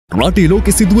රටේ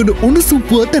ලෝකෙ සිදුවන උණුසුම්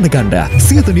පුවත් දැනගන්න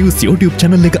සියත නිවුස් YouTube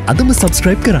channel එක අදම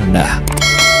subscribe කරන්න.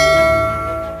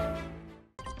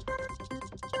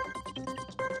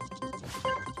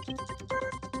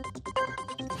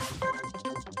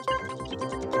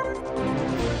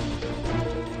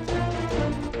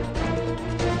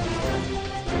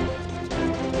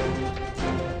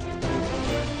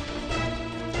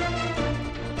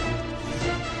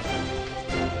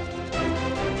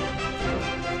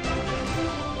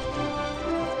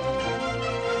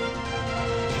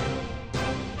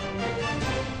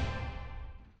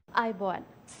 අයිබෝන්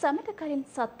සමට කලින්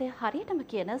සත්‍ය හරියටම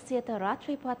කියන සියත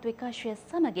රාත්‍රී පුවත් විකාශය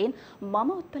සමගින්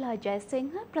මම උත්පලා ජයසිංහ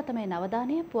ප්‍රථම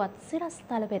නවධානය පුවත්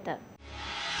සිරස්තල වෙත.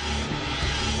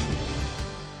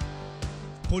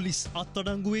 පොලිස්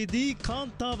අත්අඩංගුවේදී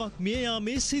කාන්තාවක් මිය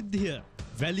යාමේ සිද්ධිය.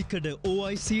 වැලිකඩ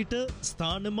OICට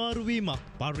ස්ථානමාරු වීමක්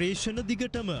පර්යේෂණ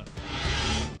දිගටම.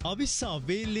 අවිස්සා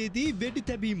වේල්ලේදී වෙඩි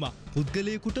තැබීමක්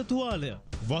පුද්ගලයෙකුට තුවාල.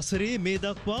 වසරේ මේ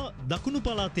දක්වා දකුණු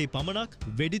පළාතේ පමණක්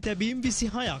වෙඩි තැබීම්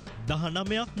 26ක්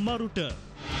 19ක් මරුට.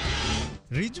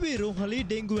 රිජ්වේ රෝහලේ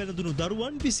ඩෙංගු වැළඳුණු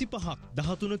දරුවන් 25ක්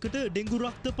 13කට ඩෙංගු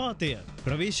රක්තපාතය.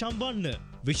 ප්‍රවේශම් වන්න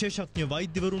විශේෂඥ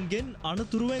වෛද්‍යවරුන්ගෙන්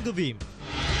අනතුරු ඇඟවීම්.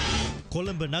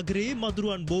 කොළඹ නගරයේ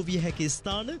මදුරුවන් බෝ විය හැකි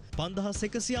ස්ථාන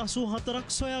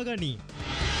 5184ක් සොයාගනී.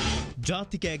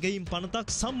 ජාතික ඇගයීම්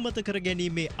පනතක් සම්මත කර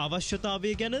ගැනීමේ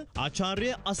අවශ්‍යතාවය ගැන ආචාර්ය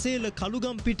අසේල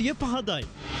කළුගම්පිටිය පහදයි.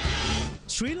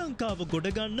 ශ්‍රී ලංකාව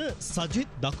ගොඩගන්න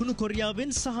සජිත් දකුණු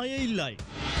කොරියාවෙන් සහාය ඉල්ලයි.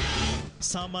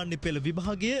 සාමාන්‍ය පෙළ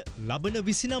විභාගය ලබන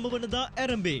 29 වනදා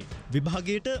ආරම්භේ.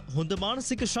 විභාගයට හොඳ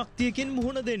මානසික ශක්තියකින්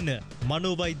මුහුණ දෙන්න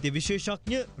මනෝවෛද්‍ය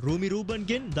විශේෂඥ රූමි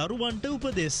රූබන්ගෙන් දරුවන්ට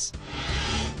උපදෙස්.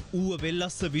 ඌව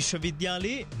වෙල්ලස්ස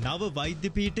විශ්වවිද්‍යාලයේ නව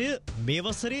වෛද්‍ය පීඨය මේ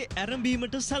වසරේ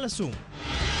ආරම්භීමට සැලසුම්.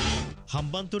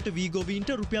 හම්බන්තොට වී ගොවීන්ට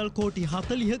රුපියල් කෝටි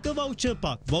 40ක වවුචර්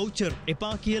පක්. වවුචර්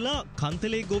එපා කියලා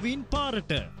කන්තලේ ගොවීන්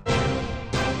පාරට.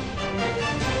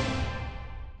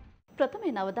 ප්‍රථම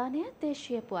නවධානය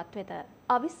දේශීය පුවත් වෙත.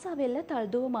 අවිස්සාවෙල්ල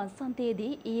තල්දුව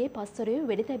මන්සන්තියේදී ඊයේ පස්වරුවේ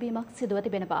වෙඩි තැබීමක් සිදුව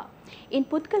තිබෙනවා. ඉන්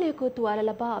පුද්ගලයෙකු තුවාල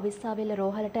ලබා අවිස්සාවෙල්ල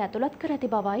රෝහලට ඇතුළත් කර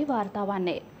ඇති බවයි වාර්තා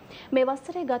වන්නේ. මේ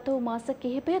වසරේ ගත වූ මාස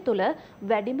කිහිපය තුළ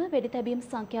වැඩිම වෙඩි තැබීම්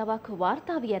සංඛ්‍යාවක්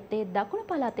වාර්තා වී ඇත්තේ දකුණු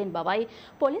පළාතෙන් බවයි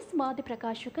පොලිස් මාධ්‍ය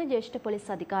ප්‍රකාශක ජ්‍යෙෂ්ඨ පොලිස්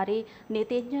අධිකාරී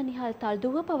නීතිඥ නිහල්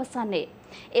තල්දුව පවසන්නේ.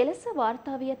 එලෙස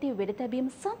වාර්තා වී ඇති වෙඩි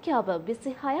තැබීම් සංඛ්‍යාව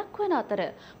 26ක් වන අතර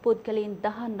පුද්ගලයන්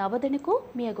 19 දෙනෙකු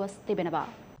මිය ගොස් තිබෙනවා.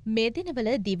 මේ දිනවල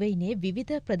දිවයිනේ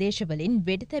විවිධ ප්‍රදේශවලින්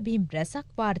වෙඩි තැබීම් රැසක්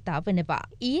වාර්තා වනවා.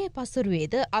 ඊයේ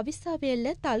පසුරුවේද අවිස්සාවේල්ල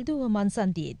තල්දුව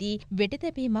මන්සන්තියේදී වෙඩි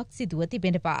තැබීමක් සිදුව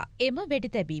තිබෙනවා. එම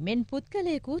වෙඩි තැබීමෙන්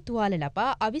පුද්ගලයෙකු තුවාල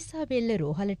ලබා අවිස්සාවේල්ල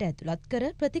රෝහලට ඇතුළත් කර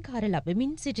ප්‍රතිකාර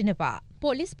ලබමින් සිටිනවා.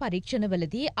 පොලිස්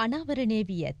පරීක්ෂණවලදී අනාවරණය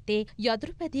වී ඇත්තේ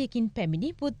යදුරුපැදියකින්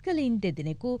පැමිණි පුද්ගලයින්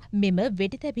දෙදෙනෙකු මෙම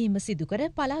වෙඩි තැබීම සිදුකර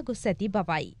පලා ගොස් ඇති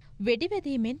බවයි.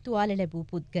 වෙඩිවැදීමෙන් තුවාල ලැබූ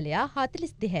පුද්ගලයා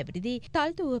 42 හැවිරිදි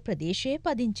තල්දුව ප්‍රදේශයේ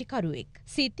පදිංචිකරුවෙක්.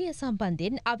 සිද්ධිය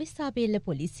සම්බන්ධයෙන් අවිස්සාවේල්ල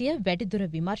පොලිසිය වැඩිදුර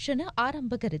විමර්ශන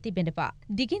ආරම්භ කර තිබෙනවා.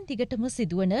 දිගින් දිගටම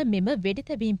සිදුවන මෙම වෙඩි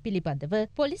තැබීම් පිළිබඳව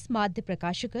පොලිස් මාධ්‍ය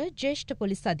ප්‍රකාශක ජ්‍යෙෂ්ඨ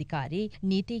පොලිස් අධිකාරී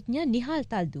නීතිඥ නිහාල්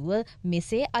තල්දුව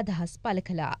මෙසේ අදහස් පළ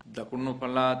කළා. දකුණු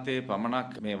පළාතේ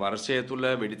පමණක් මේ වර්ෂය තුල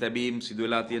වෙඩි තැබීම් සිදු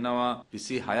වෙලා තියෙනවා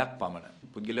 26ක් පමණ.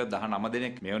 පුද්ගලයෝ 19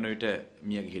 දෙනෙක් මේ වන විට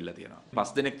මිය ගිහිල්ලා තියෙනවා.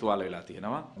 5 දෙනෙක් තුවාල වෙලා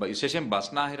තියෙනවා. විශේෂයෙන්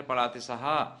බස්නාහිර පළාතේ සහ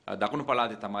දකුණු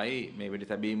පළාතේ තමයි මේ වෙඩි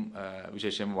තැබීම්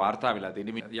විශේෂයෙන් වාර්තා වෙලා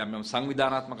තියෙන්නේ. යම් යම්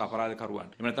සංවිධානාත්මක අපරාධකරුවන්.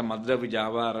 එහෙම නැත්නම් මද්ද්‍රව්‍ය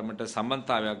ජාවාරමට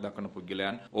සම්බන්ධතාවයක් දක්වන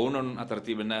පුද්ගලයන් ඔවුන් අතර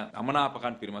තිබෙන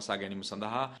අමනාපකම් පිරිමසා ගැනීම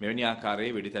සඳහා මෙවැනි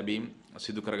ආකාරයේ වෙඩි තැබීම්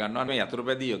සිදු කර ගන්නවා. මේ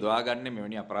යතුරුපැදි යොදවා ගන්න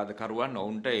මෙවැනි අපරාධකරුවන්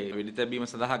ඔවුන්ට වෙඩි තැබීම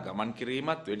සඳහා ගමන්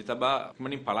කිරීමත් වෙඩි තබා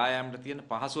ඉක්මනින් පලා යාමට තියෙන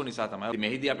පහසුව නිසා තමයි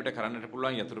මෙහිදී අපිට කරන්නට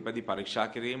පුළුවන් යතුරුපැදි පරීක්ෂා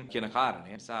කිරීම කියන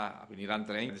කාරණය නිසා අපි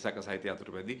නිරන්තරයෙන් දිසක සහිත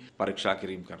යතුරුපැදි පරීක්ෂා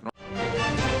කිරීම කරනවා.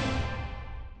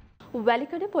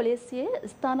 වැලිකඩ පොලිසියේ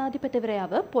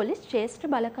ස්ථානාධිපතිවරයාව පොලිස් ශ්‍රේෂ්ඨ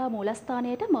බලකා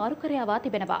මූලස්ථානයට මාරු කර යවා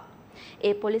තිබෙනවා.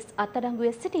 ඒ පොලිස්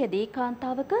අත්අඩංගුවේ සිටියේදී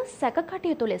කාන්තාවක සැක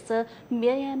කටයුතු ලෙස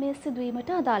මිය යාමේ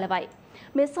සිදුවීමට අදාළවයි.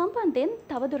 මේ සම්බන්ධයෙන්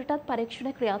තවදුරටත්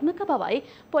පරීක්ෂණ ක්‍රියාත්මක බවයි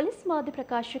පොලිස් මාධ්‍ය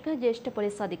ප්‍රකාශක ජ්‍යෙෂ්ඨ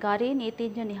පොලිස් අධිකාරී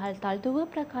නීතිඥ නිහල් තල්දුව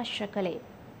ප්‍රකාශ කළේ.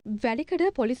 වැලිකඩ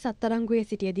පොලිස් අත්අඩංගුවේ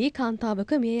සිටියේදී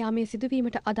කාන්තාවක මිය යාමේ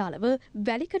සිදුවීමට අදාළව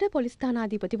වැලිකඩ පොලිස්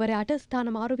ස්ථානාධිපතිවරයාට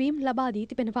ස්ථාන මාරුවීම් ලබා දී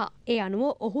තිබෙනවා. ඒ අනුව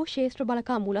ඔහු ශ්‍රේෂ්ඨ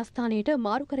බලකා මූලස්ථානයට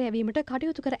මාරු කර යැවීමට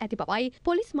කටයුතු කර ඇති බවයි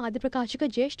පොලිස් මාධ්‍ය ප්‍රකාශක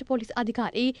ජ්‍යෙෂ්ඨ පොලිස්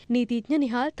අධිකාරී නීතිඥ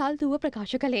නිහාල් තල්දුව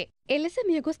ප්‍රකාශ කළේ. එලෙස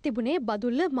මියගොස් තිබුණේ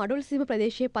බදුල්ල මඩුල්සීම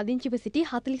ප්‍රදේශයේ පදිංචිව සිටි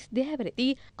 42 හැවිරිදි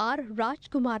ආර්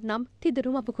රාජ්කුමාර් නම්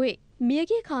තිදරු මපුකුවේ.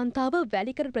 මියගිය කාන්තාව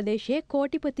වැලිකර ප්‍රදේශයේ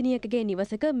කෝටිපතිනියකගේ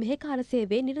නිවසක මෙහෙකාර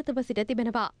සේවයේ නිරතව සිට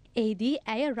තිබෙනවා. එහිදී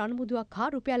ඇය රන්මුදුවක් හා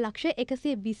රුපියල් ලක්ෂ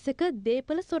 120ක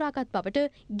දේපල සොරාගත් බවට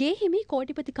ගේ හිමි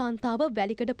කෝටිපති කාන්තාව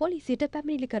වැලිකඩ පොලිසියට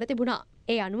පැමිණිලි කර තිබුණා.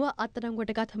 ඒ අනුව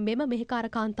අත්අඩංගුවටගත් මෙම මෙහෙකාර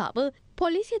කාන්තාව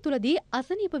පොලිසිය තුලදී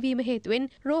අසනීප වීම හේතුවෙන්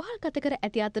රෝහල් ගත කර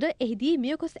ඇති අතර එහිදී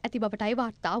මියගොස් ඇති බවටයි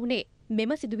වාර්තා වුණේ.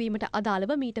 මෙම සිදුවීමට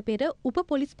අදාළව මීට පෙර උප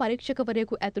පොලිස්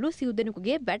පරීක්ෂකවරයෙකු ඇතුළු සිව්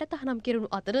දෙනෙකුගේ වැඩතහනම් කෙරුණු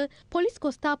අතර පොලිස්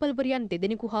කොස්තාපල්වරයන්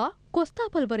දෙදෙනෙකු හා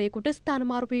කොස්තාපල්වරයෙකුට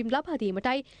ස්ථානමාරුවීම් ලබා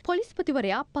දීමටයි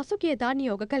පොලිස්පතිවරයා පසුගියදා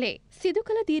නියෝග කළේ. සිදු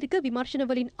කළ දීර්ඝ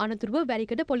විමර්ශනවලින් අනතුරුව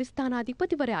වැලිකඩ පොලිස්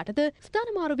ස්ථානාධිපතිවරයාටද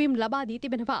ස්ථානමාරුවීම් ලබා දී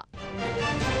තිබෙනවා.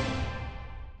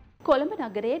 කොළඹ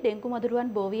නගරයේ ඩෙංගු මදුරුවන්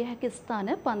බෝවිය හැකි ස්ථාන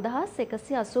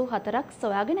 5184ක්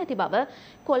සොයාගෙන ඇති බව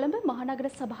කොළඹ මහනගර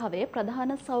සභාවේ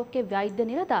ප්‍රධාන සෞඛ්‍ය වෛද්‍ය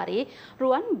නිලධාරී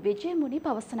රුවන් විජේමුනි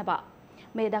පවසනවා.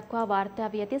 මේ දක්වා වාර්තා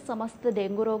වී ඇති සමස්ත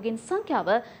ඩෙංගු රෝගීන් සංඛ්‍යාව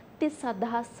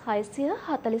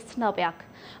 30649ක්.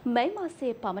 මේ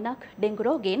මාසයේ පමණක් ඩෙංගු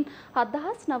රෝගීන්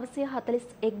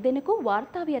 7941 දෙනෙකු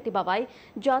වාර්තා වී ඇති බවයි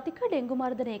ජාතික ඩෙංගු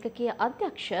මර්ධන ඒකකයේ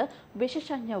අධ්‍යක්ෂ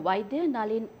විශේෂඥ වෛද්‍ය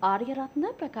නලින්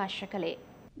ආර්යරත්න ප්‍රකාශ කළේ.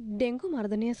 ඩෙංගු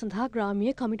මර්ධනය සඳහා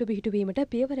ග්‍රාමීය කමිටු පිහිටුවීමට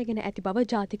පියවරගෙන ඇති බව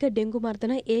ජාතික ඩෙංගු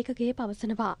මර්ධන ඒකකයේ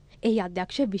පවසනවා. එහි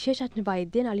අධ්‍යක්ෂ විශේෂඥ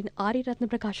වෛද්‍ය නලින්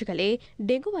ආරියරත්න ප්‍රකාශ කළේ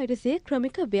ඩෙංගු වෛරසයේ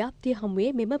ක්‍රමික ව්‍යාප්තිය හමුවේ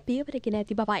මෙම පියවරගෙන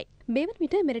ඇති බවයි. මේ වන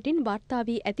විට මෙරටින් වාර්තා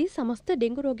වී ඇති සමස්ත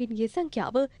ඩෙංගු රෝගීන්ගේ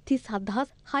සංඛ්‍යාව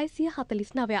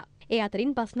 37649ක්. ඒ අතරින්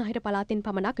බස්නාහිර පළාතෙන්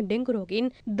පමණක් ඩෙංගු රෝගීන්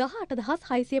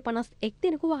 18651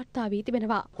 දෙනෙකු වාර්තා වී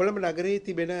තිබෙනවා. කොළඹ නගරයේ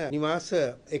තිබෙන නිවාස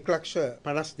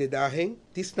 1,52,000න්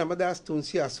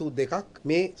 39382ක්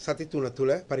මේ සති තුන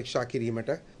තුළ පරීක්ෂා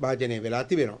කිරීමට භාජනය වෙලා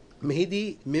තිබෙනවා.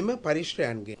 මෙහිදී මෙම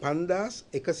පරිශ්‍රයන්ගේ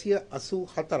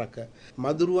 5184ක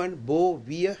මදුරුවන් බෝ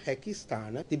විය හැකි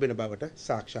ස්ථාන තිබෙන බවට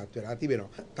සාක්ෂාත් වෙලා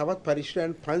තිබෙනවා. තවත්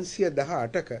පරිශ්‍රයන්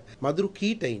 518ක මදුරු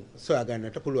කීටයින් සොයා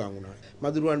ගන්නට පුළුවන් වුණා.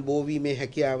 මදුරුවන් බෝ වීමේ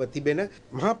හැකියාව තිබෙන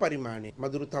මහා පරිමාණයේ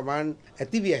මදුරු තවන්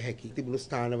ඇතිවිය හැකි තිබුණු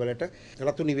ස්ථානවලට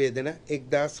රතු නිවේදන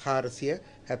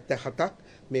 1477ක්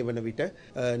මේ වන විට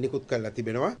නිකුත් කරලා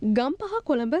තිබෙනවා. ගම්පහ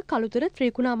කොළඹ කළුතර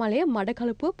ත්‍රිකුණාමලය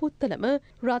මඩකලපුව පුත්තලම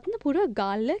රත්නපුර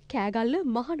ගාල්ල කෑගල්ල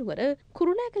මහනුවර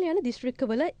කුරුණෑගල යන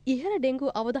දිස්ත්‍රික්කවල ඉහළ ඩෙංගු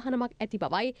අවධානමක් ඇති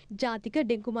බවයි ජාතික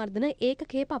ඩෙංගු මර්ධන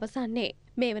ඒකකයේ පවසන්නේ.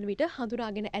 මේ වන විට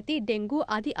හඳුනාගෙන ඇති ඩෙංගු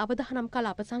අධි අවධානම්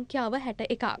කලාප සංඛ්‍යාව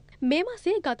 61ක්. මේ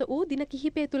මාසයේ ගත වූ දින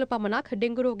කිහිපය තුළ පමණක්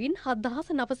ඩෙංගු රෝගීන්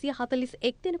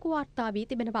 7941 දෙනෙකු වාර්තා වී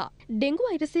තිබෙනවා. ඩෙංගු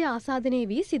වෛරසය ආසාදනය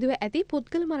වී සිදුව ඇති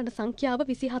පුද්ගල මරණ සංඛ්‍යාව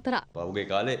 24ක්. පහුගිය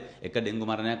කාලේ එක ඩෙංගු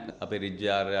මරණයක් අපේ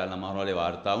රිජ්ජාරය ළමහරවලේ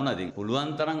වාර්තා වුණා. ඉතින්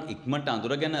පුළුවන් තරම් ඉක්මනට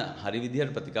අඳුරගෙන හරි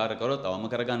විදිහට ප්‍රතිකාර කරොත් අවම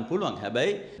කරගන්න පුළුවන්.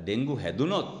 හැබැයි ඩෙංගු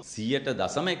හැදුනොත්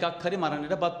 100.1ක් හරි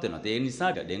මරණයටපත් වෙනවා. ඒ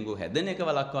නිසා ඩෙංගු හැදෙන එක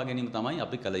වළක්වා ගැනීම තමයි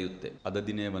අපි කළ යුත්තේ. අද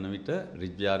දිනේ වන විට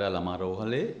රිජ්ජාරය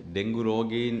ළමහරවලේ ඩෙංගු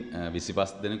රෝගීන්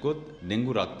 25 දෙනෙකුත්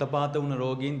ඩෙංගු රක්තපාත වුණ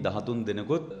රෝගීන් 13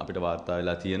 දෙනෙකුත් අපිට වාර්තා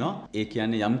වෙලා තියෙනවා. ඒ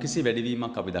කියන්නේ යම්කිසි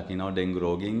වැඩිවීමක් අපි දකිනවා ඩෙංගු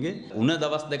රෝගීන්ගේ. උණ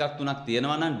දවස් දෙකක් තුනක්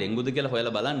තියෙනවා නම් ඩෙංගුද කියලා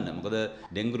හොයලා බලන්න. මොකද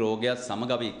ඩෙංගු රෝගයත් සමග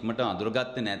අපි ඉක්මනට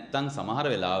අඳුරගත්තේ නැත්නම් සමහර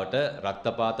වෙලාවට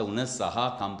රක්තපාත උණ සහ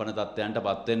කම්පන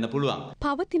තත්ත්වයන්ටපත් වෙන්න පුළුවන්.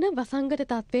 පවතින වසංගත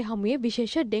තත්ත්වයේ හමුවේ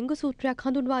විශේෂ ඩෙංගු සූත්‍රයක්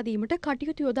හඳුන්වා දීමට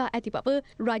කටයුතු යොදා ඇති බව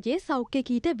රජයේ සෞඛ්‍ය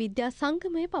කීට විද්‍යා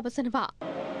සංගමය පවසනවා.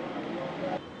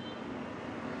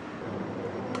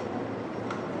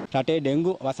 රටේ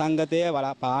ඩෙංගු වසංගතය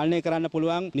පාලනය කරන්න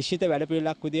පුළුවන් නිශ්චිත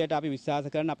වැඩපිළිවෙලක් විදියට අපි විශ්වාස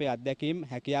කරන අපේ අත්දැකීම්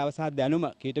හැකියාව සහ දැනුම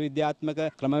කීට විද්‍යාත්මක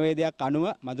ක්‍රමවේදයක් අනුව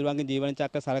මදුරුවන්ගේ ජීවන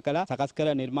චක්‍ර සලකලා සකස්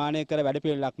කර නිර්මාණය කර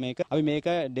වැඩපිළිවෙලක් මේක. අපි මේක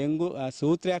ඩෙංගු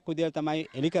සූත්‍රයක් විදියට තමයි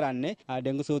එලි කරන්නේ.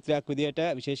 ඩෙංගු සූත්‍රයක් විදියට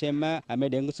විශේෂයෙන්ම මේ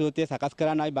ඩෙංගු සූත්‍රය සකස්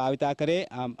කරන්න අපි භාවිතා කරේ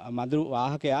මදුරු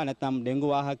වාහකයා නැත්නම්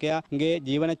ඩෙංගු වාහකයාගේ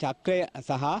ජීවන චක්‍රය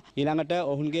සහ ඊළඟට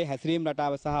ඔවුන්ගේ හැසිරීම්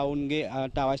රටාව සහ ඔවුන්ගේ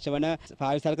අවශ්‍ය වන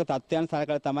පාරිසරික තත්ත්වයන්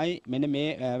සලකලා තමයි මෙන්න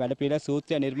මේ වැඩපිළිවෙල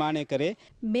සූත්‍රය නිර්මාණය කරේ.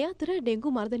 මේ අතර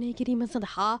ඩෙංගු මර්ධනය කිරීම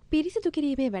සඳහා පිරිසිදු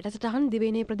කිරීමේ වැඩසටහන්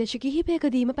දිවයිනේ ප්‍රදේශ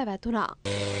කිහිපයකදීම පැවැත්වුණා.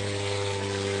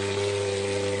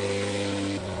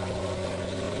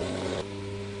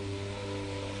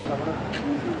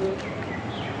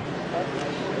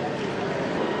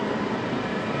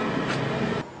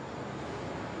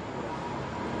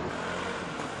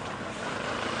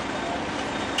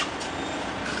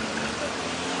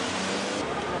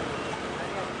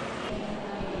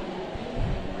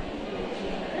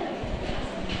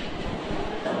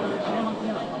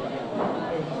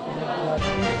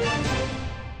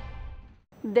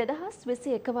 දෙදහස්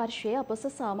 21 වර්ෂයේ අපොස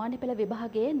සාමාන්‍ය පෙළ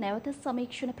විභාගයේ නැවත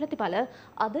සමීක්ෂණ ප්‍රතිඵල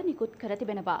අද නිකුත් කර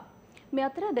තිබෙනවා. මේ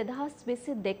අතර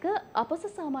 2022 අපොස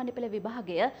සාමාන්‍ය පෙළ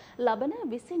විභාගය ලබන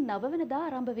 29 වෙනිදා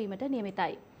ආරම්භ වීමට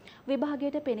නියමිතයි.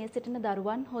 විභාගයට පෙනී සිටින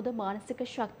දරුවන් හොඳ මානසික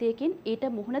ශක්තියකින්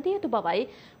ඊට මුහුණ දිය යුතු බවයි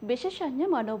විශේෂඥ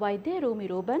මනෝවෛද්‍ය රූමි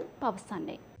රූබන්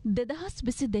පවසන්නේ.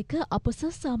 2022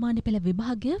 අපොස සාමාන්‍ය පෙළ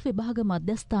විභාගය විභාග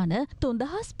මධ්‍යස්ථාන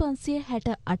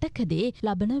 3568කදී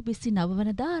ලබන 29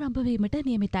 වනදා ආරම්භ වීමට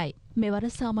නියමිතයි. මෙවර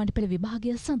සාමාන්‍ය පෙළ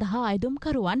විභාගය සඳහා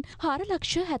අයදුම්කරුවන්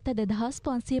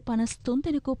 4,72,553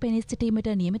 දෙනෙකු පෙනී සිටීමට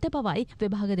නියමිත බවයි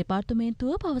විභාග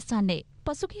දෙපාර්තමේන්තුව පවසන්නේ.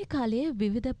 පසුගිය කාලයේ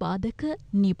විවිධ බාධක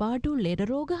නිපාඩු ලෙඩ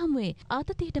රෝග හමුවේ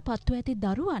ආතතියට පත්ව ඇති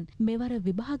දරුවන් මෙවර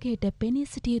විභාගයට පෙනී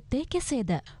සිටිය යුත්තේ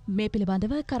කෙසේද? මේ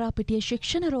පිළිබඳව කරාපිටිය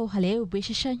ශික්ෂණ රෝහලේ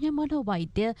විශේෂඥ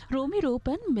මනෝවෛද්‍ය රූමි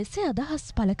රූපන් මෙසේ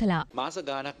අදහස් පළ කළා. මාස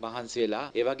ගාණක් මහන්සි වෙලා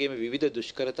ඒ වගේම විවිධ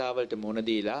දුෂ්කරතාවලට මුහුණ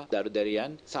දීලා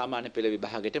දරුදරියන් සාමාන්‍ය පෙළ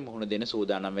විභාගයට මුහුණ දෙන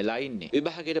සූදානම් වෙලා ඉන්නේ.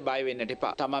 විභාගයට බය වෙන්නට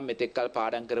එපා. තමන් මෙතෙක් කල්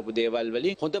පාඩම් කරපු දේවල්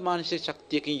වලින් හොඳ මානසික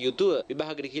ශක්තියකින් යුතුව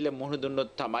විභාගයට ගිහිල්ලා මුහුණ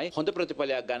දුන්නොත් තමයි හොඳ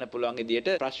ප්‍රතිඵලයක් ගන්න පුළුවන්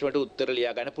විදියට ප්‍රශ්න වලට උත්තර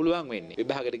ලියා ගන්න පුළුවන් වෙන්නේ.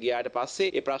 විභාගයට ගියාට පස්සේ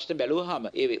ඒ ප්‍රශ්න බැලුවාම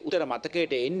ඒ උත්තර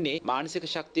මතකයට එන්නේ මානසික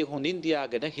ශක්තිය හොඳින්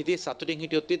තියාගෙන හිතේ සතුටින්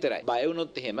හිටියොත් විතරයි. බය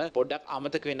වුණොත් එහෙම පොඩ්ඩක්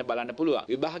අමතක වෙන්න බලන්න පුළුවන්.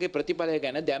 විභාගයේ ප්‍රතිඵලය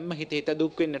ගැන දැම්ම හිත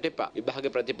දුක් වෙන්නට එපා. විභාගයේ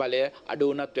ප්‍රතිඵලය අඩු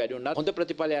වුණත් වැඩි වුණත් හොඳ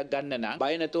ප්‍රතිඵලයක් ගන්න නම්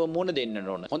බය නැතුව මුහුණ දෙන්න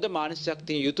ඕන. හොඳ මානසික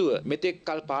ශක්තියෙන් යුතුව මෙතෙක්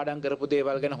කල් පාඩම් කරපු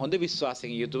දේවල් ගැන හොඳ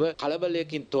විශ්වාසයෙන් යුතුව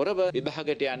කලබලයකින් තොරව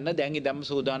විභාගයට යන්න දැන් ඉඳන්ම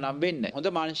සූදානම් වෙන්න. හොඳ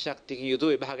මානසික ශක්තියකින් යුතුව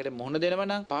විභාගයට මුහුණ දෙනවා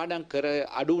නම් පාඩම් කර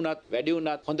අඩු වුණත් වැඩි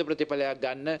වුණත් හොඳ ප්‍රතිඵලයක්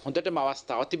ගන්න හොඳටම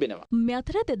අවස්ථාවක් තිබෙනවා. මේ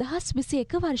අතර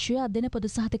 2021 වර්ෂයේ අධ්‍යයන පොදු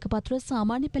සහතික පත්‍ර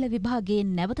සාමාන්‍ය පෙළ විභාගයේ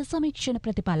නැවත සමීක්ෂණ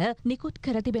ප්‍රතිඵල නිකුත්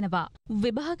කර තිබෙනවා.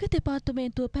 විභාග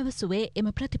දෙපාර්තමේන්තුව පැවසුවේ එම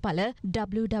ප්‍රතිඵල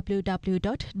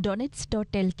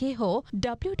www.donits.lk හෝ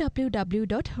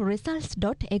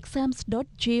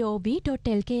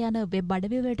www.results.exams.gov.lk යන වෙබ්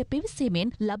අඩවිවලට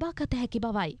පිවිසීමෙන් ලබාගත හැකි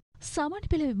බවයි. සාමාන්‍ය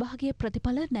පෙළ විභාගයේ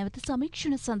ප්‍රතිඵල නැවත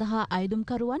සමීක්ෂණ සඳහා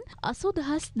අයදුම්කරුවන්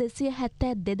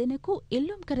 80,272 දෙනෙකු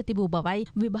ඉල්ලුම් කර තිබූ බවයි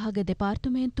විභාග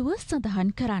දෙපාර්තමේන්තුව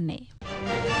සඳහන් කරන්නේ.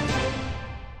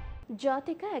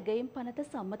 ජාතික ඇගයීම් පනත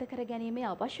සම්මත කර ගැනීමේ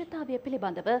අවශ්‍යතාවය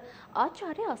පිළිබඳව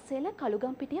ආචාර්ය අස්සේල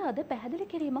කළුගම්පිටිය අද පැහැදිලි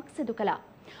කිරීමක් සිදු කළා.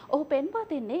 ඔහු පෙන්වා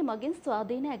දෙන්නේ මගින්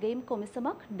ස්වාධීන ඇගයීම්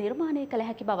කොමිසමක් නිර්මාණය කළ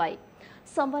හැකි බවයි.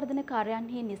 සංවර්ධන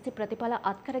කාර්යයන්හි නිසි ප්‍රතිඵල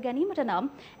අත්කර ගැනීමට නම්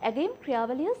ඇගයීම්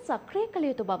ක්‍රියාවලිය සක්‍රිය කළ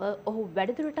යුතු බව ඔහු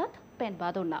වැඩිදුරටත්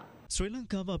පෙන්වා දුන්නා. ශ්‍රී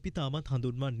ලංකාව අපි තාමත්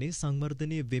හඳුන්වන්නේ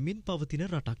සංවර්ධනය වෙමින් පවතින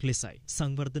රටක් ලෙසයි.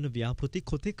 සංවර්ධන ව්‍යාපෘති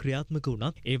කොතෙක් ක්‍රියාත්මක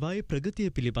වුණත් ඒවායේ ප්‍රගතිය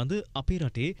පිළිබඳ අපේ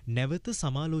රටේ නැවත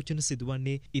සමාලෝචන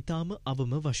සිදුවන්නේ ඉතාම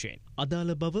අවම වශයෙන්.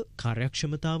 අදාළ බව,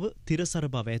 කාර්යක්ෂමතාව, තිරසර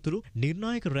බව ඇතුළු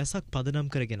නිර්ණායක රැසක් පදනම්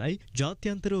කරගෙනයි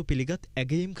ජාත්‍යන්තරව පිළිගත්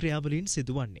ඇගයීම් ක්‍රියාවලීන්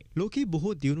සිදුවන්නේ. ලෝකයේ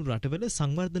බොහෝ දියුණු රටවල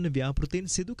සංවර්ධන ව්‍යාපෘතීන්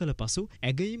සිදු කළ පසු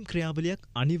ඇගයීම් ක්‍රියාවලියක්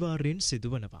අනිවාර්යෙන්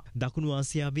සිදුවනවා. දකුණු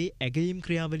ආසියාවේ ඇගයීම්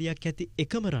ක්‍රියාවලියක් ඇති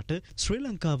එකම රට ශ්‍රී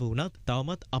ලංකාව වුණා.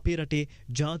 තවමත් අපේ රටේ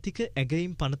ජාතික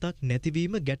ඇගයීම් පනතක්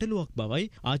නැතිවීම ගැටලුවක්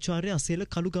බවයි ආචාර්ය අසේල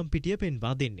කළුගම්පිටිය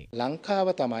පෙන්වා දෙන්නේ.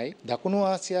 ලංකාව තමයි දකුණු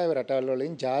ආසියාවේ රටවල්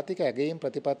වලින් ජාතික ඇගයීම්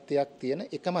ප්‍රතිපත්තියක් තියෙන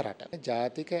එකම රට.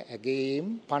 ජාතික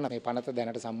ඇගයීම් පනත මේ පනත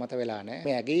දැනට සම්මත වෙලා නැහැ.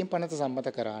 මේ ඇගයීම් පනත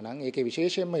සම්මත කරා නම් ඒකේ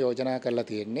විශේෂයෙන්ම යෝජනා කරලා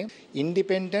තියෙන්නේ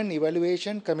ඉන්ඩිපෙන්ඩන්ට්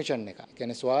ඉවැලුවේෂන් කමිෂන් එක.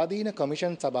 කියන්නේ ස්වාධීන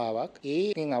කමිෂන් සභාවක්.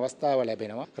 ඒකෙන් අවස්ථාව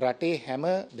ලැබෙනවා රටේ හැම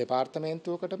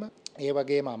දෙපාර්තමේන්තුවකටම ඒ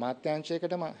වගේම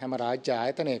අමාත්‍යාංශයකටම හැම රාජ්‍ය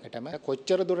ආයතනයකටම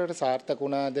කොච්චර දුරට සාර්ථක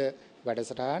වුණාද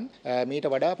වැඩසටහන් මීට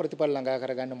වඩා ප්‍රතිඵල ළඟා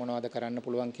කරගන්න මොනවද කරන්න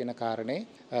පුළුවන් කියන කාරණේ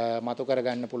මතු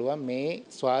කරගන්න පුළුවන් මේ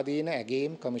ස්වාධීන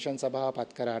ඇගයීම් කමිෂන් සභාව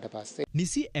පත් කරාට පස්සේ.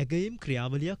 නිසි ඇගයීම්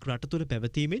ක්‍රියාවලියක් රට තුළ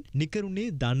පැවතීමෙන්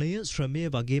නිකරුණේ ධනය, ශ්‍රමය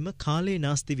වගේම කාලේ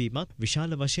නාස්ති වීමත්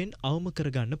විශාල වශයෙන් අවම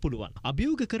කරගන්න පුළුවන්.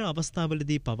 අභියෝග කර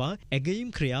අවස්ථාවලදී පවා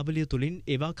ඇගයීම් ක්‍රියාවලිය තුළින්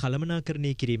ඒවා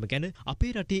කළමනාකරණය කිරීම ගැන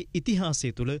අපේ රටේ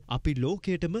ඉතිහාසය තුළ අපි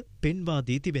ලෝකයටම පෙන්වා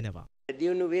දී තිබෙනවා.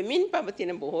 දියුණු වෙමින්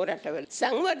පවතින බොහෝ රටවල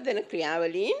සංවර්ධන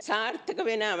ක්‍රියාවලීන් සාර්ථක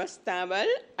වෙන අවස්ථාවල්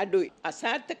අඩුයි.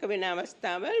 අසාර්ථක වෙන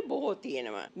අවස්ථාවල් බොහෝ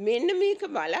තියෙනවා. මෙන්න මේක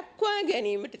වළක්වා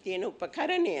ගැනීමට තියෙන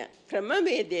උපකරණය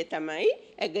ක්‍රමවේදය තමයි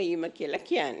ඇගයීම කියලා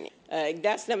කියන්නේ.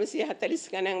 1940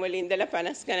 ගණන් වල ඉඳලා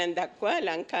 50 ගණන් දක්වා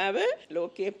ලංකාව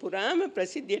ලෝකයේ පුරාම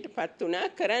ප්‍රසිද්ධියට පත්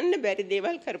වුණා කරන්න බැරි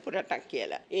දේවල් කරපු රටක්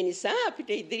කියලා. ඒ නිසා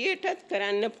අපිට ඉදිරියටත්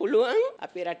කරන්න පුළුවන්.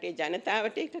 අපේ රටේ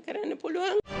ජනතාවට ඒක කරන්න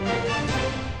පුළුවන්.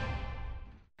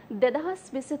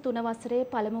 2023 වසරේ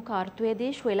පළමු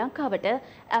කාර්තුවේදී ශ්‍රී ලංකාවට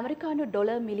ඇමරිකානු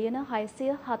ඩොලර් මිලියන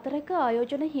 604ක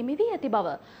ආයෝජන හිමි වී ඇති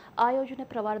බව ආයෝජන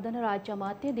ප්‍රවර්ධන රාජ්‍ය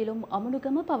අමාත්‍ය දිලුම්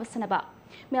අමුණුගම පවසනවා.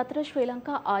 මේ අතර ශ්‍රී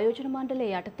ලංකා ආයෝජන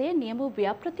මණ්ඩලයේ යටතේ නියම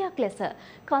ව්‍යාපෘතියක් ලෙස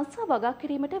කංසා වගා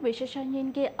කිරීමට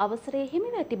විශේෂඥයින්ගේ අවසරය හිමි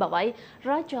වී ඇති බවයි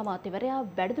රාජ්‍ය අමාත්‍යවරයා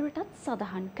වැඩිදුරටත්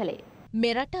සඳහන් කළේ.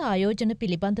 මෙරට ආයෝජන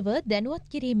පිළිබඳව දැනුවත්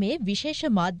කිරීමේ විශේෂ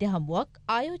මාධ්‍ය හමුවක්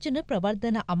ආයෝජන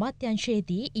ප්‍රවර්ධන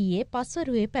අමාත්‍යංශයේදී ඊයේ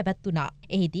පස්වරුවේ පැවැත්වුණා.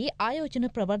 එහිදී ආයෝජන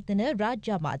ප්‍රවර්ධන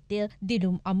රාජ්‍ය අමාත්‍ය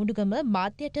දිනුම් අමුණුගම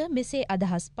මාධ්‍යයට මෙසේ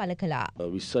අදහස් පළ කළා.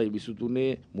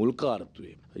 2023 මුල්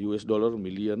කාර්තුවේ $1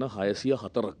 මිලියන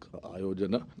 604ක්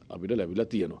ආයෝජන අපිට ලැබිලා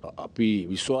තියෙනවා. අපි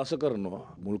විශ්වාස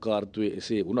කරනවා මුල් කාර්තුවේ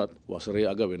එසේ වුණත් වසරේ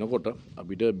අග වෙනකොට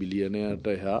අපිට බිලියනයට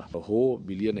එහා හෝ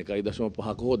බිලියන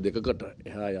 1.5ක හෝ 2කට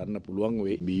එහා යන්න පුළුවන්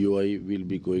වෙයි. BOI will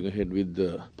be going ahead with the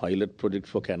pilot project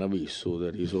for cannabis, so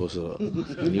that is also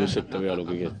a new sector we are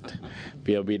looking at.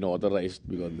 We have been authorized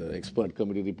because the expert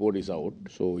committee report is out,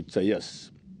 so it's a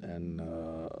yes. And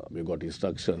we got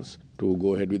instructions to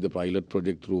go ahead with the pilot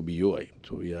project through BOI.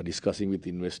 So we are discussing with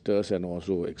investors and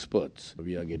also experts.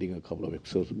 We are getting a couple of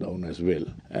experts down as well.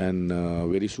 And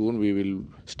very soon we will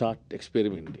start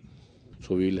experimenting.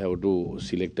 So we will have to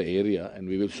select an area and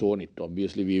we will zone it.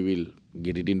 Obviously we will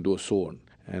get it into a zone.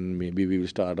 And maybe we will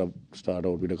start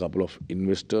out with a couple of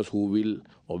investors who will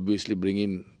obviously bring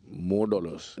in more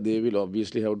dollars. They will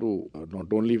obviously have to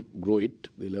not only grow it,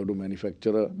 they'll have to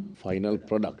manufacture a final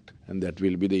product, and that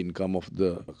will be the income of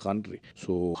the country.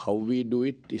 So how we do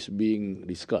it is being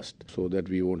discussed so that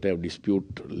we won't have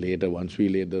dispute later once we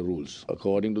lay the rules.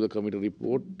 According to the committee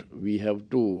report, we have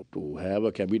to have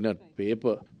a cabinet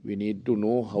paper. We need to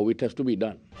know how it has to be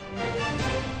done.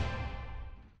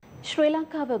 ශ්‍රී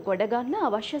ලංකාව ගොඩගන්න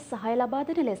අවශ්‍ය සහාය ලබා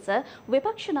දෙන ලෙස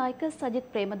විපක්ෂ නායක සජිත්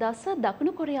ප්‍රේමදාස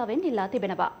දකුණු කොරියාවෙන් ඉල්ලා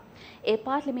තිබෙනවා. ඒ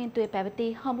පාර්ලිමේන්තුවේ පැවති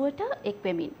හමුවට එක්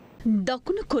වෙමින්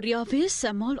දකුණු කොරියාවේ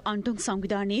සැමෝල් අන්ටොන්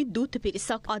සංවිධානයේ දූත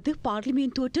පිරිසක් අද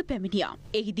පාර්ලිමේන්තුවට පැමිණියා.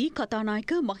 එහිදී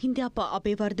කතානායක මහින්දයාපා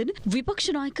අබේවර්ධන, විපක්ෂ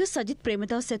නායක සජිත්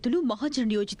ප්‍රේමදාස ඇතුළු මහජන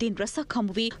නියෝජිතයින් රැසක්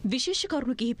හමු වී විශේෂ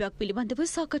කරුණු කිහිපයක් පිළිබඳව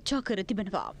සාකච්ඡා කර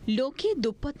තිබෙනවා. ලෝකයේ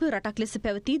දුප්පත්ම රටක් ලෙස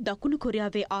පැවති දකුණු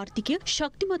කොරියාවේ ආර්ථිකය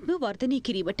ශක්තිමත්ව වර්ධනය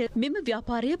කිරීමට මෙම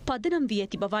ව්‍යාපාරය පදනම් වී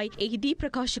ඇති බවයි එහිදී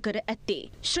ප්‍රකාශ කර ඇත්තේ.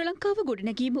 ශ්‍රී ලංකාව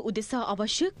ගොඩනැගීම උදෙසා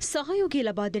අවශ්‍ය සහයෝගය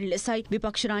ලබා දෙන ලෙසයි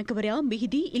විපක්ෂ නායකවරයා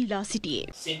මෙහිදී ඉල්ලා සිටියේ.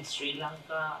 Sri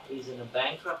Lanka is in a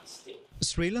bankrupt state.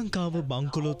 ශ්‍රී ලංකාව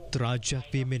බංකොලොත් රාජ්‍යයක්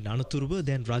වීමෙන් අනතුරුව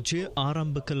දැන් රජය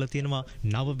ආරම්භ කරලා තියෙනවා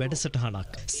නව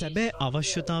වැඩසටහනක්. සැබෑ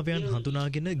අවශ්‍යතාවයන්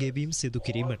හඳුනාගෙන ගෙවීම් සිදු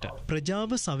කිරීමට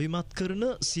ප්‍රජාව සවිමත් කරන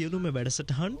සියලුම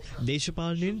වැඩසටහන්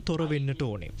දේශපාලනයෙන් තොර වෙන්නට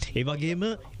ඕනේ. ඒ වගේම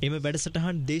එම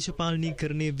වැඩසටහන්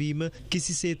දේශපාලනීකරණය වීම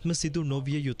කිසිසේත්ම සිදු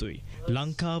නොවිය යුතුයි.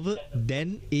 ලංකාව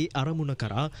දැන් ඒ අරමුණ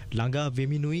කරා ළඟා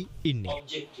වෙමිනුයි ඉන්නේ.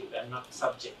 Objective and not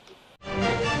subjective.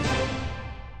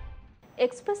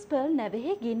 Express pearl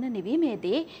නැවෙහි ගින්න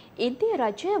නිවීමේදී ඉන්දිය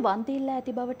රජය වන්දිල්ලා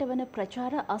ඇති බවට වන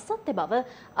ප්‍රචාර අසත්‍ය බව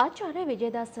ආචාර්ය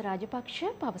විජේදාස රාජපක්ෂ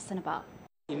පවසනවා.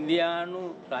 ඉන්දියානු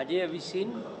රජය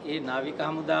විසින් ඒ නාවික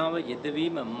හමුදාව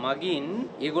යෙදවීම මගින්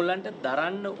ඒගොල්ලන්ට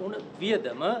දරන්න උන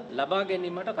වියදම ලබා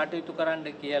ගැනීමට කටයුතු කරන්න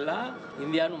කියලා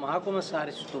ඉන්දියානු මහ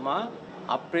කොමසාරිස්තුමා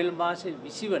අප්‍රේල් මාසේ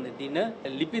 20 වන දින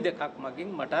ලිපි දෙකක් මගින්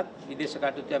මටත් විදේශ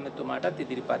කටයුතු ඇමතුමාටත්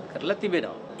ඉදිරිපත් කරලා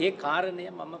තිබෙනවා. ඒ කාරණය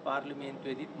මම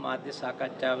පාර්ලිමේන්තුවේදීත් මාධ්‍ය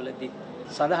සාකච්ඡාවලදී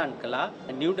සඳහන් කළා.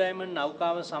 නිව් ඩයමන්ඩ්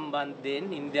නෞකාව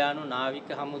සම්බන්ධයෙන් ඉන්දියානු නාවික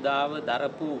හමුදාව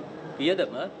දරපු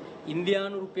වියදම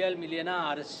ඉන්දියානු රුපියල් මිලියන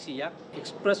 400ක්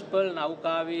එක්ස්ප්‍රස් පර්ල්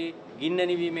නෞකාවේ ගින්න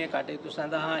නිවීමේ කටයුතු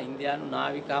සඳහා ඉන්දියානු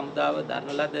නාවික හමුදාව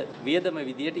දරන ලද වියදම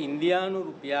විදියට ඉන්දියානු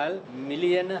රුපියල්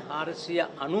මිලියන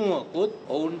 490කුත්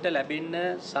ඔවුන්ට ලැබෙන්න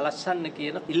සලස්සන්න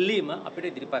කියන ඉල්ලීම අපිට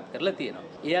ඉදිරිපත් කරලා තියෙනවා.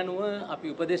 ඒ අනුව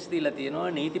අපි උපදෙස් දීලා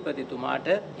තියෙනවා නීතිපතිතුමාට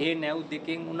ඒ නැව්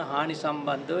දෙකෙන් වුණ හානි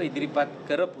සම්බන්ධව ඉදිරිපත්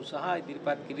කරපු සහ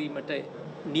ඉදිරිපත් කිරීමට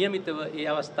නියමිතව ඒ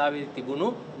අවස්ථාවේ තිබුණු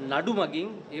නඩු මගින්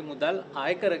ඒ මුදල්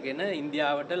ආය කරගෙන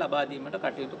ඉන්දියාවට ලබා දීමට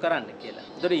කටයුතු කරන්න කියලා.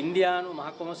 ඒතර ඉන්දියානු මහ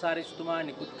කොමසාරිස්තුමා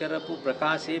නිකුත් කරපු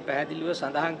ප්‍රකාශයේ පැහැදිලිව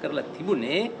සඳහන් කරලා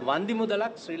තිබුණේ වන්දි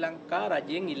මුදලක් ශ්‍රී ලංකා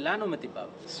රජයෙන් ඉල්ලා නොමැති බව.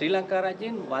 ශ්‍රී ලංකා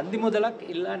රජයෙන් වන්දි මුදලක්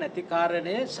ඉල්ලා නැති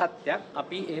කාරණය සත්‍යක්.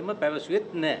 අපි එහෙම පැවසුවෙත්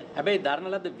නැහැ. හැබැයි දරන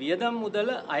ලද වියදම්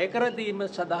මුදල අය කර දීම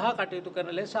සඳහා කටයුතු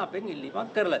කරන ලෙස අපෙන්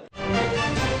ඉල්ලීමක් කරලා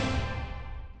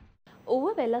ඌව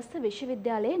වෙල්ලස්ස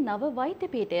විශ්වවිද්‍යාලයේ නව වෛද්‍ය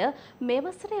පීඨය මේ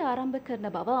වසරේ ආරම්භ කරන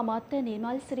බව අමාත්‍ය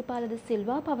නිර්මල් සිරිපාලද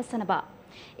සිල්වා පවසනවා.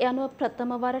 ඒ අනුව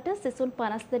ප්‍රථම වරට සිසුන්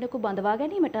 50 දෙනෙකු බඳවා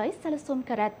ගැනීමටයි සැලසුම්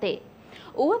කර ඇත්තේ.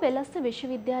 ඌව වෙල්ලස්ස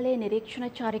විශ්වවිද්‍යාලයේ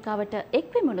නිරීක්ෂණ චාරිකාවට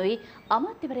එක්වෙමුණුයි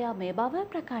අමාත්‍යවරයා මේ බව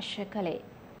ප්‍රකාශ කළේ.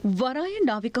 වරාය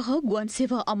නාවික හා ගුවන්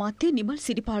සේවා අමාත්‍ය නිමල්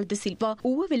සිරිපාලද සිල්වා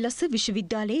ඌව වෙල්ලස්ස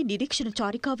විශ්වවිද්‍යාලයේ නිරීක්ෂණ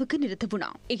චාරිකාවක නිරත වුණා.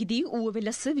 එහිදී ඌව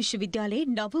වෙල්ලස්ස විශ්වවිද්‍යාලයේ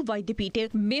නව වෛද්‍ය පීඨය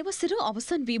මේ වසර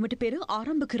අවසන් වීමට පෙර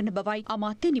ආරම්භ කරන බවයි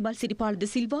අමාත්‍ය නිමල් සිරිපාලද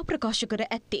සිල්වා ප්‍රකාශ කර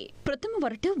ඇත්තේ. ප්‍රථම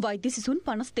වරට වෛද්‍ය සිසුන්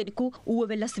 50 දෙනෙකු ඌව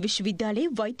වෙල්ලස්ස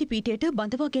විශ්වවිද්‍යාලයේ වෛද්‍ය පීඨයට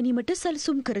බඳවා ගැනීමට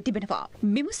සැලසුම් කර තිබෙනවා.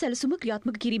 මෙම සැලසුම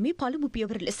ක්‍රියාත්මක කිරීමේ පළමු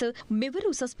පියවර ලෙස මෙවර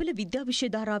උසස් පෙළ විද්‍යා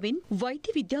විෂය ධාරාවෙන්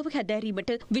වෛද්‍ය විද්‍යාව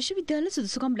හැදෑරීමට විශ්වවිද්‍යාල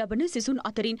සුදුසුකම් ලබන සිසුන්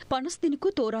අතරින් අතරින් 50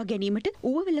 දෙනෙකු තෝරා ගැනීමට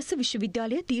ඌවවෙලස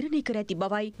විශ්වවිද්‍යාලය තීරණය කර ඇති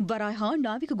බවයි වරාය හා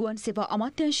නාවික ගුවන් සේවා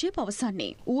අමාත්‍යාංශය පවසන්නේ.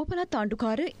 ඌව පළාත්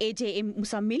ආණ්ඩුකාර AJM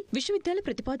මුසම්මිල්, විශ්වවිද්‍යාල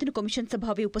ප්‍රතිපාදන කොමිෂන්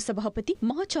සභාවේ උපසභාපති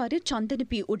මහාචාර්ය චන්දන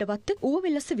පී උඩවත්ත,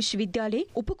 ඌවවෙලස විශ්වවිද්‍යාලයේ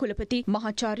උපකුලපති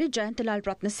මහාචාර්ය ජයන්තලාල්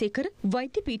රත්නසේකර,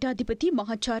 වෛද්‍ය පීඨාධිපති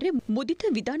මහාචාර්ය මුදිත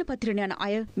විධානපතිරණ යන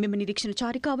අය මෙම නිරීක්ෂණ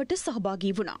චාරිකාවට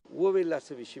සහභාගී වුණා.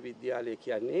 ඌවවෙලස විශ්වවිද්‍යාලය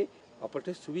කියන්නේ අපට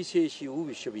සුවිශේෂී වූ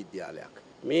විශ්වවිද්‍යාලයක්.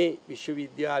 මේ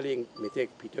විශ්වවිද්‍යාලයෙන්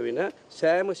මෙතෙක් පිටවෙන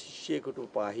සෑම ශිෂ්‍යයෙකුට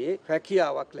පාහේ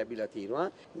රැකියාවක් ලැබිලා තියෙනවා.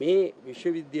 මේ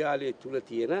විශ්වවිද්‍යාලය තුල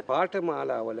තියෙන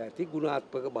පාඨමාලාවල ඇති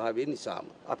ගුණාත්මක භාවය නිසාම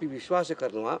අපි විශ්වාස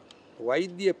කරනවා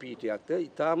වෛද්‍ය පීඨයත්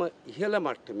ඊටාම ඉහළ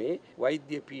මට්ටමේ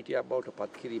වෛද්‍ය පීඨයක් බවට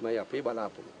පත් කිරීමයි අපේ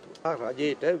බලාපොරොත්තුව.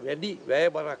 රජයට වැඩි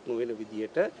වැයබරක් නොවන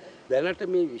විදියට දැනට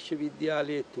මේ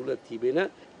විශ්වවිද්‍යාලයේ තුල තිබෙන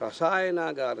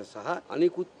රසායනාගාර සහ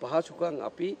අනිකුත් පහසුකම්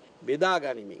අපි බෙදා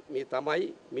ගනිමින් මේ තමයි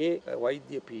මේ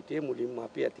වෛද්‍ය පීඨය මුලින්ම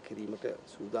අපි ඇති කිරීමට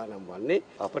සූදානම් වන්නේ.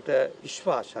 අපට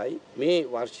විශ්වාසයි මේ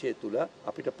වර්ෂය තුල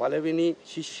අපිට පළවෙනි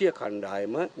ශිෂ්‍ය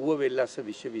කණ්ඩායම ඌවවෙල්ලස්ස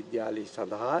විශ්වවිද්‍යාලය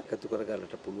සඳහා එකතු කර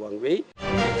ගන්නට පුළුවන් වෙයි.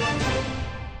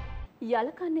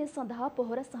 යලකන්නේ සඳහා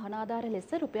පොහොර සහනාධාර ලෙස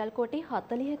රුපියල් කෝටි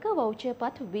 40ක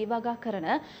වවුචර්පත් වීවගා කරන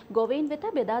ගොවීන් වෙත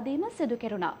බෙදා දීම සිදු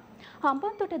කෙරුණා.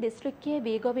 හම්බන්තොට දිස්ත්‍රික්කයේ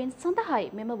වී ගොවීන්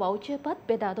සඳහායි මෙම වවුචර්පත්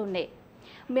බෙදා දුන්නේ.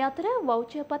 මේ අතර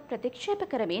වවුචර්පත් ප්‍රතික්ෂේප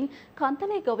කරමින්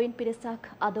කන්තලේ ගොවීන්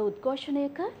පිරිසක් අද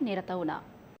උද්ඝෝෂණයක නිරත වුණා.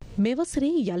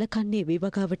 මෙවසරේ යලකන්නේ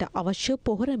වේවගාවට අවශ්‍ය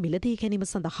පොහොර මිලදී ගැනීම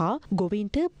සඳහා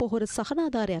ගොවීන්ට පොහොර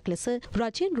සහනාධාරයක් ලෙස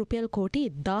රජයෙන් රුපියල් කෝටි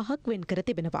 1000ක් වෙන් කර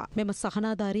තිබෙනවා. මෙම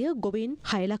සහනාධාරය ගොවීන්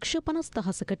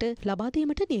 6,50,000කට ලබා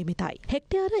දීමට නියමිතයි.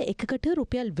 හෙක්ටයාර 1කට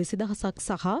රුපියල් 20,000ක්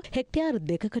සහ හෙක්ටයාර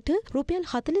 2කට රුපියල්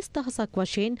 40,000ක්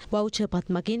වශයෙන්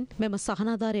වවුචර්පත් මගින් මෙම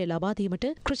සහනාධාරය ලබා දීමට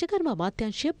කෘෂිකර්ම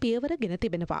අමාත්‍යාංශය පියවර ගෙන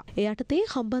තිබෙනවා. ඒ යටතේ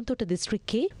හම්බන්තොට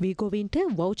දිස්ත්‍රික්කයේ වී ගොවීන්ට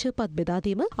වවුචර්පත් බෙදා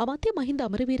දීම අමාත්‍ය මහින්ද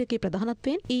අමරවීරගේ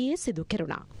ප්‍රධානත්වයෙන් සිදු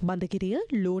කෙරුණා. බන්දගිරිය,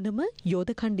 ලෝණම,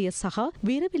 යෝධකණ්ඩිය සහ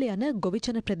වීරවිල යන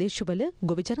ගොවිජන ප්‍රදේශවල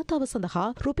ගොවි ජනතාව සඳහා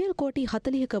රුපියල් කෝටි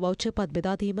 40ක වවුචර්පත්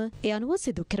බෙදා දීම ඒ අනුව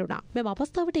සිදු කෙරුණා. මෙම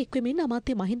අවස්ථාවට එක්වෙමින්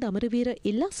අමාත්‍ය මහින්ද අමරවීර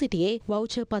ඉල්ලා සිටියේ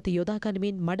වවුචර්පත් යොදා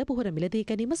ගනිමින් මඩ පොහොර මිලදී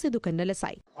ගැනීම සිදු කරන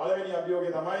ලෙසයි. පළවෙනි අභියෝගය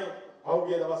තමයි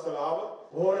පහුගිය දවස්වල ආව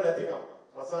පොහොර නැතිකම.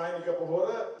 රසායනික පොහොර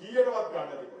කීයටවත්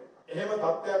ගන්න තිබුණේ. එහෙම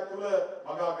තත්ත්වයක් තුල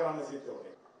වගා කරන්න සිද්ධ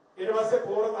වුණේ. ඊට පස්සේ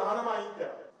පොහොර තහනම අයින්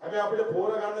කරා. හැබැයි අපිට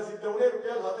පොහොර ගන්න සිද්ධ වුණේ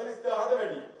රුපියල් 40000කට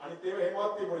වැඩි. අනිත් ඒවා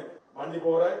එහෙමවත් තිබුණේ නැහැ. මණ්ඩි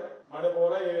පොහොරයි, මඩ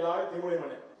පොහොරයි ඒ වෙලාවේ තිබුණේම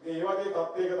නැහැ. ඒ වගේ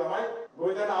තත්ත්වයක තමයි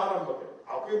ගොවිතැන ආරම්භ කරේ.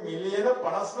 අපි මිලියන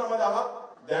 59000ක්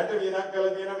දැනට වියදම්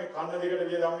කරලා තියෙනවා. මේ කන්න දෙකට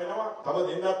වියදම් වෙනවා. තව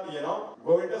දෙන්නක් තියෙනවා.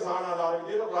 ගොවින්ට සහනාධාර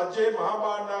විදියට රජයේ මහා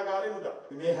භාණ්ඩාගාරේ මුදල්.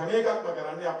 මේ හැම එකක්ම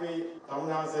කරන්නේ අපි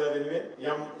තමුන්නාසල වෙනුවෙන්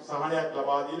යම් සහනයක්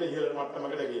ලබා දීලා ඉහළ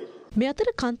මට්ටමකට ගියේ. මේ අතර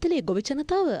කන්තලේ ගොවි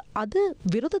ජනතාව අද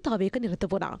විරෝධතාවයක නිරත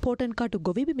වුණා. පෝටන් කාටු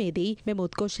ගොවිබිමේදී මෙම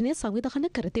උද්ඝෝෂණය සංවිධානය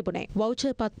කර තිබුණේ.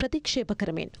 වවුචර්පත් ප්‍රතික්ෂේප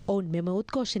කරමින් ඔවුන් මෙම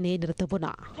උද්ඝෝෂණයේ නිරත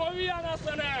වුණා. ගොවියා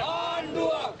නැසන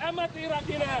ආණ්ඩුවක්, ඇමති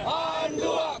රකින්න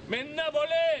ආණ්ඩුවක්, මෙන්න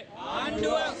බොලේ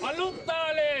ආණ්ඩුවක්, අලුත්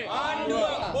තාලේ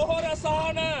ආණ්ඩුවක්, පොහොර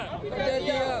සහන අපිට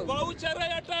දියව,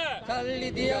 වවුචරයට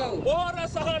සල්ලි දියව, පොහොර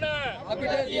සහන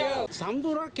අපිට දියව.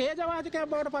 සම්දුර කේජවාදිකයක්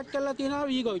බවට පත් කරලා තියෙනවා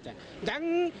වී ගොවිතැන. දැන්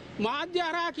මාධ්‍ය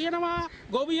හරහා කියන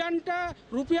ගොවියන්ට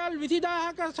රුපියල්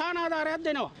 20000ක සහනාධාරයක්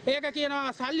දෙනවා. ඒක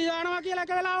කියනවා සල්ලි දානවා කියලා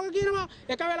එක වෙලාවක කියනවා.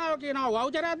 එක වෙලාවක කියනවා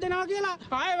වවුචරයක් දෙනවා කියලා.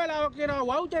 ආයෙ වෙලාවක කියනවා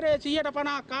වවුචරේ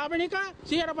 150ක් කාබනික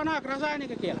 150ක්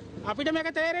රසායනික කියලා. අපිට මේක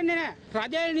තේරෙන්නේ නැහැ.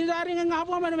 රජයේ නිලධාරීන්ගෙන්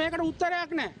අහපුවම මේකට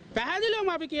උත්තරයක් නැහැ. පැහැදිලිවම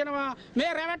අපි කියනවා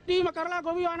මේ රැවට්ටීම කරලා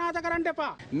ගොවියෝ අනාථ කරන්න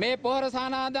එපා. මේ පොහොර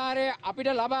සහනාධාරය අපිට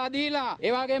ලබා දීලා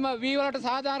ඒ වගේම වී වලට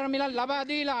සාධාරණ මිල ලබා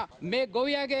දීලා මේ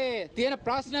ගොවියගේ තියෙන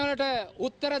ප්‍රශ්න වලට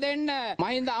උත්තර දෙන්න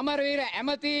මහින්ද අමරවීර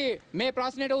ඇමති මේ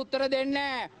ප්‍රශ්නෙට උත්තර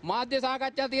දෙන්නේ මාධ්‍ය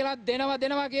සාකච්ඡා තියලා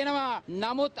දෙනවා කියනවා.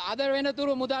 නමුත් අද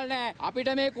වෙනතුරු මුදල් නැහැ. අපිට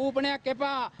මේ කූපනයක්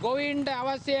එපා. ගොවීන්ට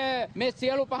අවශ්‍ය මේ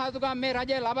සියලු පහසුකම් මේ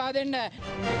රජය ලබා දෙන්න.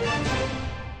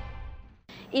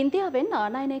 ඉන්දියාවෙන්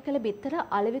ආනයනය කළ බිත්තර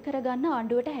අලෙවි කරගන්න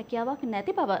ආණ්ඩුවට හැකියාවක්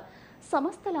නැති බව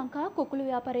සමස්ත ලංකා කුකුළු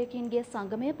ව්‍යාපාරිකයින්ගේ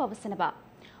සංගමය පවසනවා.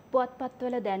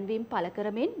 පුවත්පත්වල දැන්වීම් පළ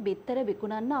කරමින් බිත්තර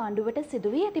විකුණන්න ආණ්ඩුවට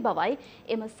සිදු වී ඇති බවයි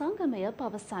එම සංගමය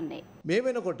පවසන්නේ. මේ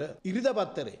වෙනකොට ඉරිදා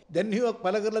පත්තරේ දැන්වීමක්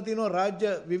පළ කරලා තියෙනවා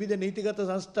රාජ්‍ය විවිධ නීතිගත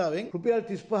සංස්ථාවෙන් රුපියල්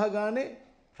 35 ගානේ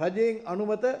රජයෙන්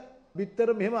අනුමත බිත්තර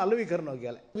මෙහෙම අලෙවි කරනවා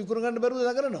කියලා. විකුණ ගන්න බැරුව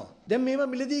දඟලනවා. දැන් මේව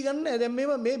මිලදී ගන්න නැහැ. දැන්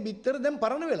මේව මේ බිත්තර දැන්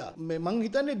පරණ වෙලා. මං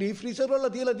හිතන්නේ ඩීප් ෆ්‍රීසර් වල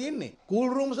තියලා තියෙන්නේ. කූල්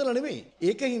රූම්ස් වල නෙමෙයි.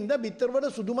 ඒකින්ද බිත්තර වල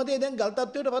සුදු මතේ දැන් ගල්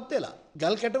තත්ත්වයටපත් වෙලා.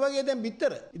 ගල් කැට වගේ දැන්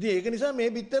බිත්තර. ඉතින් ඒක නිසා මේ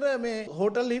බිත්තර මේ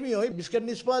හෝටල් හිමියෝයි බිස්කට්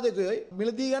නිෂ්පාදකයෝයි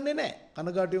මිලදී ගන්නේ නැහැ.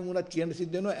 කනගාටුවෙන් උනත් කියන්න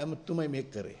සිද්ධ වෙනවා ඇමතුමයි මේක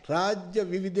කරේ. රාජ්‍ය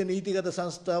විවිධ නීතිගත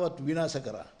සංස්ථාවත් විනාශ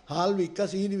කරා. හාල් වික්ක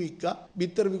සීනි වික්ක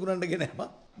බිත්තර විකුණන්න ගෙනෑම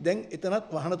දැන්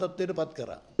එතනත් වහන තත්ත්වයට පත්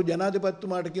කරා.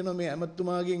 ජනාධිපතිතුමාට කියනවා මේ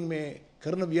ඇමතුමාගෙන් මේ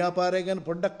කරන ව්‍යාපාරය ගැන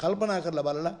පොඩ්ඩක් කල්පනා කරලා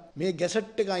බලලා මේ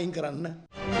ගැසට් එක අයින් කරන්න.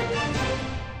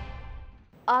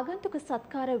 ආගන්තුක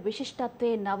සත්කාර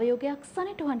විශිෂ්ටත්වයේ නවයුගයක්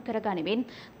සනිටුහන් කර ගනිමින්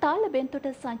තාල බෙන්තොට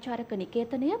සංචාරක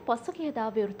නිකේතනය පසුගියදා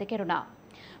විවෘත කෙරුණා.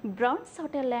 බ්‍රවුන්ස්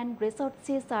හොටෙල් ඇන්ඩ් රිසෝට්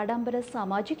සී ආඩම්බර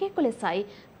සමාජිකයෙකු ලෙසයි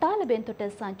තාල බෙන්තොට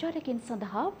සංචාරකින්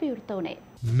සඳහා විවෘත වුණේ.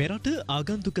 මෙරට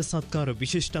ආගන්තුක සත්කාර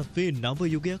විශිෂ්ටත්වයේ නව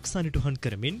යුගයක් සනිටුහන්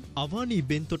කරමින් අවානී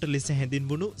බෙන්තොට ලෙස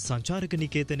හැඳින්වුණු සංචාරක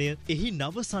නිකේතනය එහි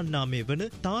නව සන්නාමය වන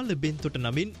තාල බෙන්තොට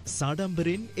නමින්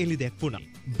සාඩම්බරෙන් එළි දැක්වුණා.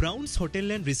 බ්‍රවුන්ස් හොටෙල්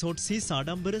ඇන්ඩ් රිසෝට් සී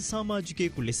ආඩම්බර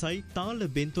සමාජිකයෙකු ලෙසයි තාල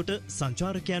බෙන්තොට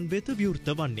සංචාරකයන් වෙත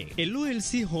විවෘත වන්නේ.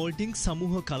 LOLC හෝල්ඩිං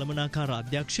සමූහ කළමනාකාර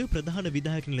අධ්‍යක්ෂ ප්‍රධාන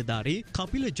විධායක නිලධාරී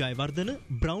Kapila Jayawardena,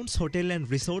 Browns hotel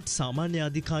and resort සාමාන්‍ය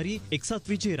අධිකාරී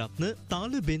එක්සත් විජේරත්න,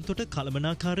 තාල බෙන්තොට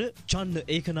කළමනාකාර චන්න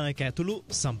ඒකනායක ඇතුළු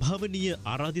සම්භාවනීය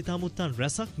ආරාධිතාමුත්තන්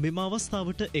රැසක් මෙම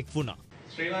අවස්ථාවට එක් වුණා.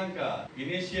 Sri Lanka,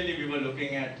 initially we were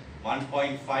looking at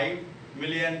 1.5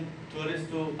 million tourists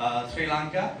to Sri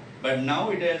Lanka, but now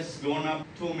it has gone up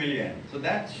 2 million. So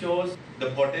that shows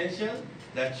the potential,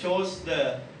 that shows the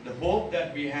hope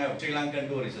that we have Sri Lankan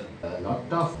tourism. A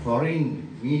lot of foreign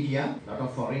media, a lot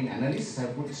of foreign analysts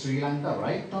have put Sri Lanka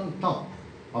right on top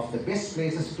of the best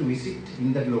places to visit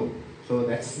in the globe. So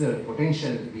that's the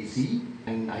potential we see,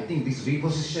 and I think this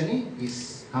repositioning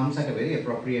comes at a very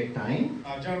appropriate time.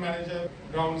 General Manager,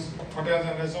 Grounds, Hotels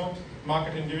and Resorts,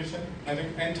 Marketing Division, and the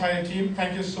entire team,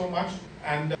 thank you so much.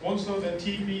 And also the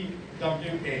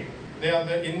TBWA, they are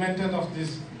the inventors of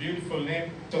this beautiful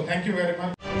name. So thank you very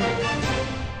much.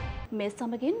 මේ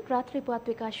සමගින් රාත්‍රී පුවත්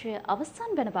විකාශය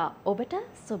අවසන් වෙනවා. ඔබට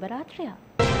සුබ රාත්‍රියක්.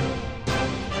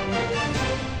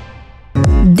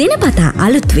 දිනපතා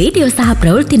අලුත් වීඩියෝ සහ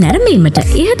ප්‍රවෘත්ති නැරඹීමට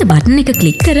ඉහත බටන් එක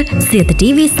ක්ලික් කර සියත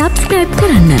TV subscribe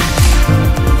කරන්න.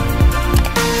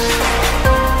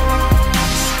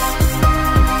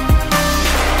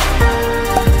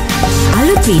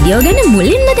 අලුත් වීඩියෝ ගැන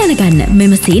මුලින්ම දැනගන්න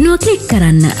මෙම සීනුව ක්ලික්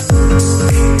කරන්න.